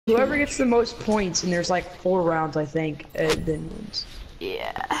Whoever gets the most points, and there's like 4 rounds, I think, then wins.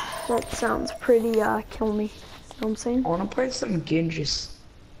 Yeah, that sounds pretty, kill me. You know what I'm saying? I wanna play some Genjis.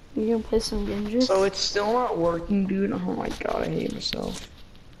 You gonna play some Genjis? So it's still not working, dude. Oh my god, I hate myself.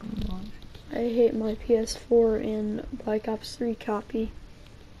 I hate my PS4 and Black Ops 3 copy.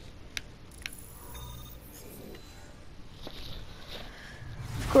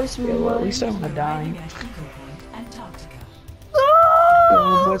 Of course, Yeah, well, at least I'm not dying.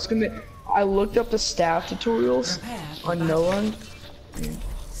 Ah! What's gonna be? I looked up the staff tutorials on Noah.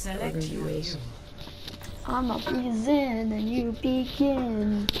 Select your hero. I'm a begin and you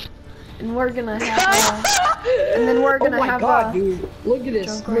begin. And we're gonna have and then we're gonna have Oh my god, dude. Look at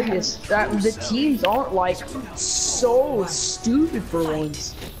this. Look at this. The teams aren't like so stupid for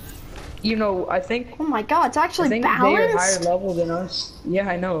once. You know, I think oh my god, it's actually they are balanced? higher level than us. Yeah,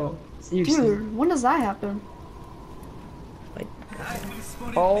 I know. Seriously. Dude, when does that happen? Like,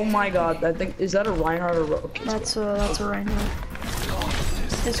 oh my god, I think is that a Reinhardt or okay, That's a Reinhardt.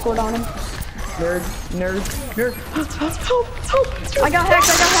 They scored on him. nerd. I got hacked,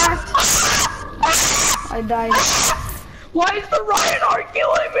 I died. Why is the Reinhardt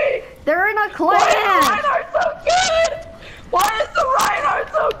killing me? They're in a Why is the clan! Reinhardt so good? Why is the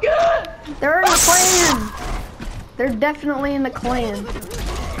Reinhardt so good? They're in a clan! They're definitely in the clan.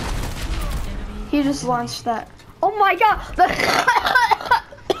 He just launched that. Oh my god!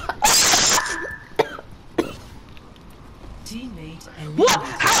 What?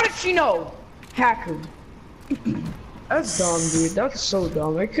 How did she know? Hacker. That's dumb, dude. That's so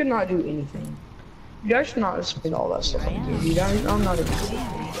dumb. I could not do anything. Dude, I should not have spent all that stuff on the game, dude. I'm not even.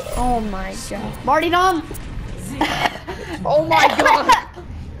 Oh my god. Marty Dom! Oh my god!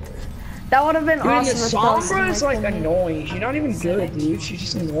 That would have been Dude, awesome. the if that was Sombra is my like thing. annoying. She's not even good, dude. She's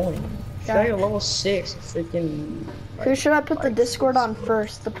just annoying. She's like a level 6. Freaking. Who should I put the Discord on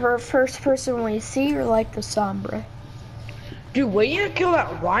first? The first person we see or like the Sombra? Dude, wait you to kill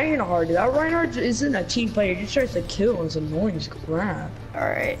that Reinhardt. Dude. That Reinhardt isn't a team player. He just tries to kill and it's annoying as crap.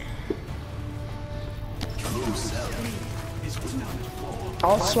 Alright.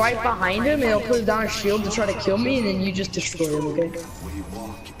 I'll swipe behind him and he'll put down a shield to try to kill me and then you just destroy him, okay?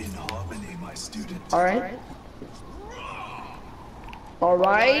 Alright.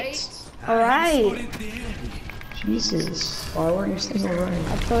 Alright. Alright. Jesus. Why weren't you saying alright?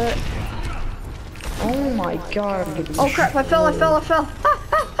 I put. Oh my god. Oh crap, I fell.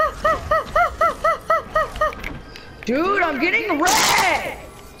 Dude, I'm getting wrecked!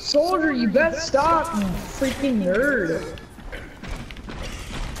 Soldier, you best stop, you freaking nerd.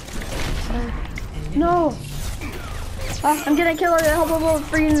 No. I'm getting killed. Help,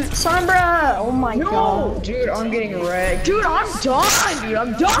 freaking Sombra. Oh my god. Dude, I'm getting wrecked. Dude, I'm done, dude.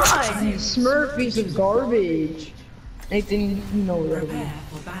 I'm done. You smurf piece of garbage. Nathan, you know what I mean.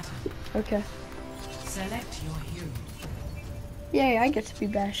 Okay. Select your hero. Yay, I get to be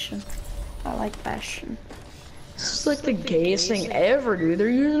Bastion. I like Bastion. This is like the gayest thing ever, dude. They're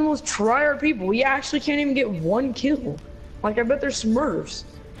using the most tryhard people. We actually can't even get one kill. Like, I bet they're smurfs.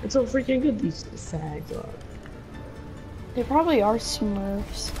 It's so freaking good these fags are. They probably are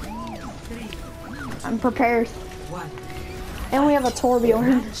Smurfs. I'm prepared. And we have a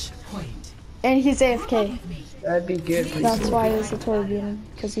Torbjorn. And he's AFK. That'd be good. That's why it's a Torbjorn,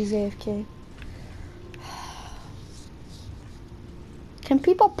 because he's AFK. Can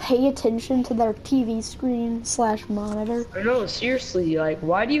people pay attention to their TV screen / monitor? I know, seriously, like,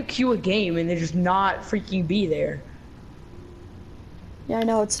 why do you queue a game and then just not freaking be there? Yeah, I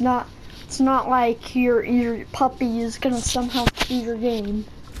know, it's not like your puppy is gonna somehow queue your game.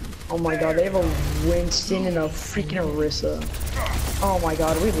 Oh my god, they have a Winston and a freaking Orisa. Oh my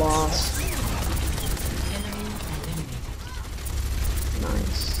god, we lost.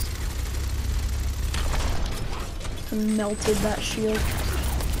 Nice. I melted that shield.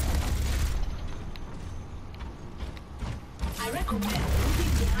 I recommend moving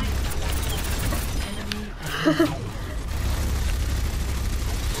behind.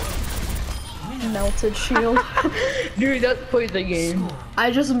 Melted shield. Dude, that's play the game. I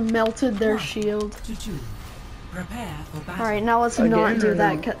just melted their shield. Alright, now let's not do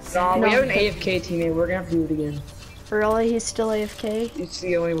that. No, we have an AFK teammate. We're gonna have to do it again. Really? He's still AFK? It's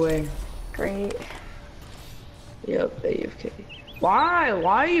the only way. Great. Yep, AFK. Why?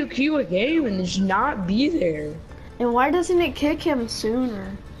 Why do you queue a game and just not be there? And why doesn't it kick him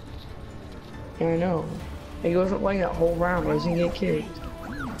sooner? Yeah, I know. He wasn't playing that whole round. Why doesn't he get kicked?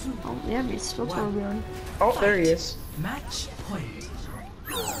 Oh, yeah, but he's still Torbjorn. Oh, there he is. Match point.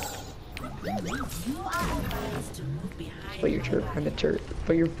 Put your turret on the turret.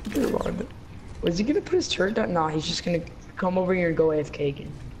 Put your turret on it. Was he gonna put his turret down? Nah, he's just gonna come over here and go AFK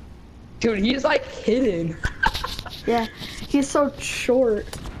again. Dude, he's like hidden. Yeah, he's so short.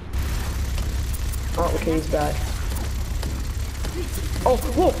 Oh, okay, he's back. Oh,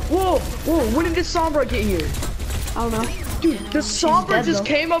 whoa! When did this Sombra get here? I don't know. Dude, the Sombra dead, just though.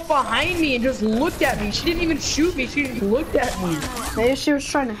 came up behind me and just looked at me. She didn't even shoot me. She just looked at me. Maybe she was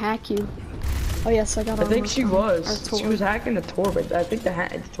trying to hack you. Oh yes, I got I armor think she from was. our She Torb. was hacking the Torb. I think the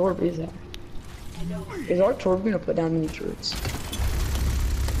Torb is hacked. Is our Torb gonna put down any turrets?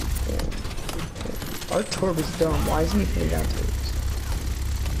 Yeah. Our Torb is dumb. Why isn't he putting down turrets?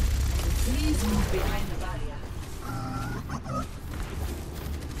 Please move behind the barrier.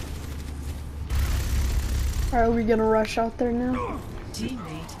 Are we gonna rush out there now?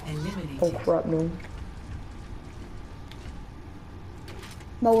 Teammate eliminated. Oh crap, no.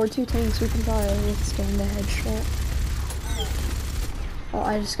 Well, we're 2 tanks, we can probably withstand the headshot. Oh,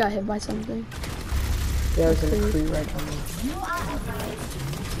 I just got hit by something. Yeah, there's a McCree right on me.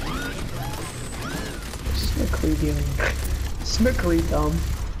 What's McCree doing? It's McCree dumb.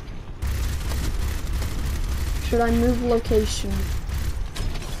 Should I move location?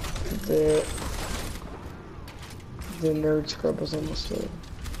 The nerd scrub was almost dead.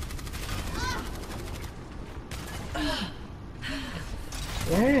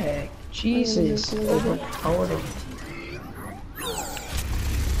 Yeah, Jesus, overpowered him.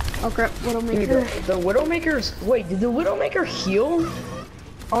 Oh crap, Dude, Widowmaker. the Widowmaker's, wait, did the Widowmaker heal?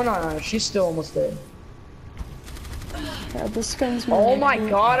 Oh no, she's still almost dead. Yeah, this gun's Oh my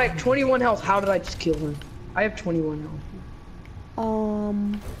god, I have 21 health. How did I just kill him? I have 21 health.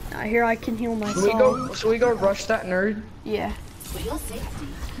 Here I can heal myself. Should we go rush that nerd? Yeah. For your safety,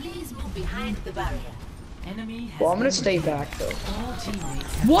 please move behind the barrier. Enemy has Well, I'm gonna stay back though. all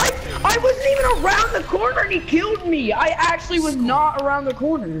teammates have What? I wasn't even around the corner and he killed me. I actually was not around the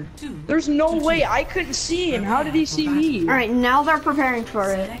corner. There's no way. I couldn't see him. How did he see me? All right, now they're preparing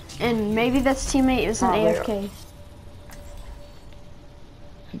for it, and maybe this teammate is an Oh, they AFK.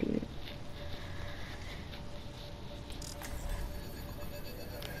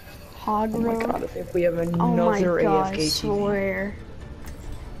 Hog Oh my road. god, if we have Oh my another god, I AFK team. swear.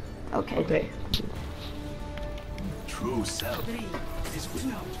 Okay. Okay. True self 3, is 2,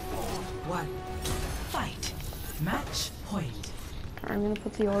 1. Fight. Match point. I'm gonna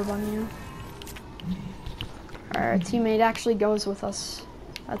put the orb on you. Our teammate actually goes with us.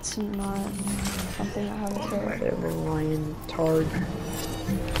 That's not something I have to Whatever, Lion, Tard.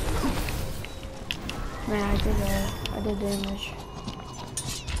 Man, I did damage.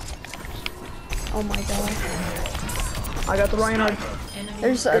 Oh my god. I got the Reinhardt.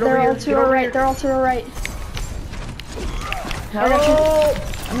 There's, over they're here, all to get our over right, here. they're all to our right. Help!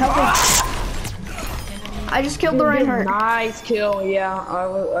 I'm helping. I just killed the Reinhardt. Nice kill, yeah.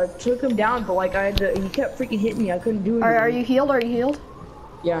 I took him down, but like he kept freaking hitting me. I couldn't do anything. Are you healed? Are you healed?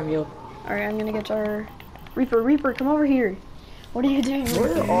 Yeah, I'm healed. Alright, I'm gonna get our Reaper, come over here. What are you doing?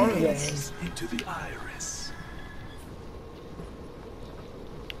 Where are they? into the iris.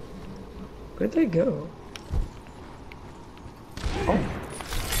 Where'd they go? Oh.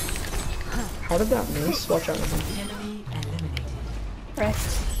 How did that miss? Watch out. Enemy eliminated. Right.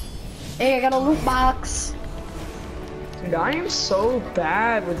 Hey, I got a loot box. Dude, I am so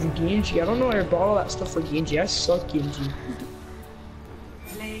bad with Genji. I don't know why I bought all that stuff for Genji. I suck Genji.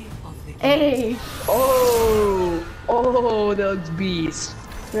 Play of the game. Hey, Oh, those beasts.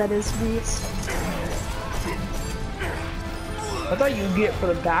 that is beast. I thought you'd get it for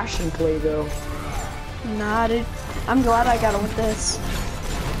the Bastion play though. Nah, dude. I'm glad I got it with this.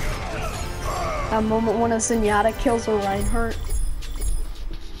 That moment when a Zenyatta kills a Reinhardt.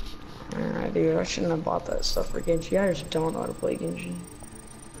 Dude, I shouldn't have bought that stuff for Genji. I just don't know how to play Genji.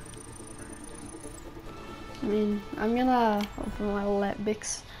 I mean, I'm gonna open my let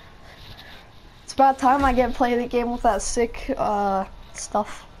Bix. It's about time I get to play the game with that sick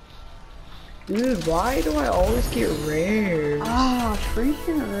stuff. Dude, why do I always get rare? Ah,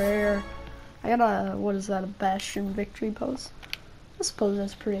 freaking rare. I got a, what is that, a Bastion victory pose? I suppose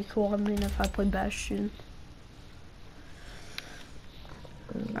that's pretty cool. I mean, if I play Bastion.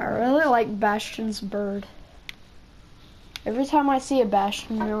 I really like Bastion's bird. Every time I see a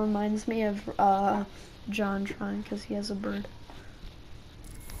Bastion, it reminds me of John Tron, because he has a bird.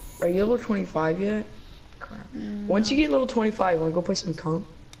 Are you level 25 yet? Crap. Once you get level 25, wanna go play some comp?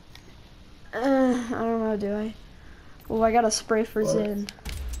 I don't know, do I? Well, I got a spray for Zen.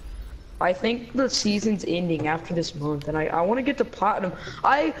 I think the season's ending after this month, and I want to get to platinum.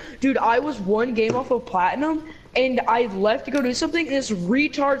 Dude, I was one game off of platinum, and I left to go do something, and this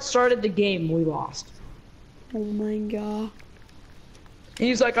retard started the game. We lost. Oh my god. And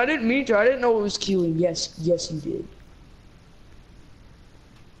he's like, I didn't mean to. I didn't know it was queuing. Yes, you did.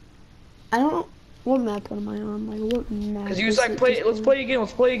 I don't know what map am I on. Like what map? Cause he was is like, it play, just let's on? play again,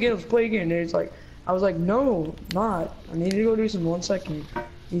 let's play again, let's play again. And he's like, I was like, no, not. I need to go do some 1 second.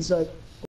 He's like,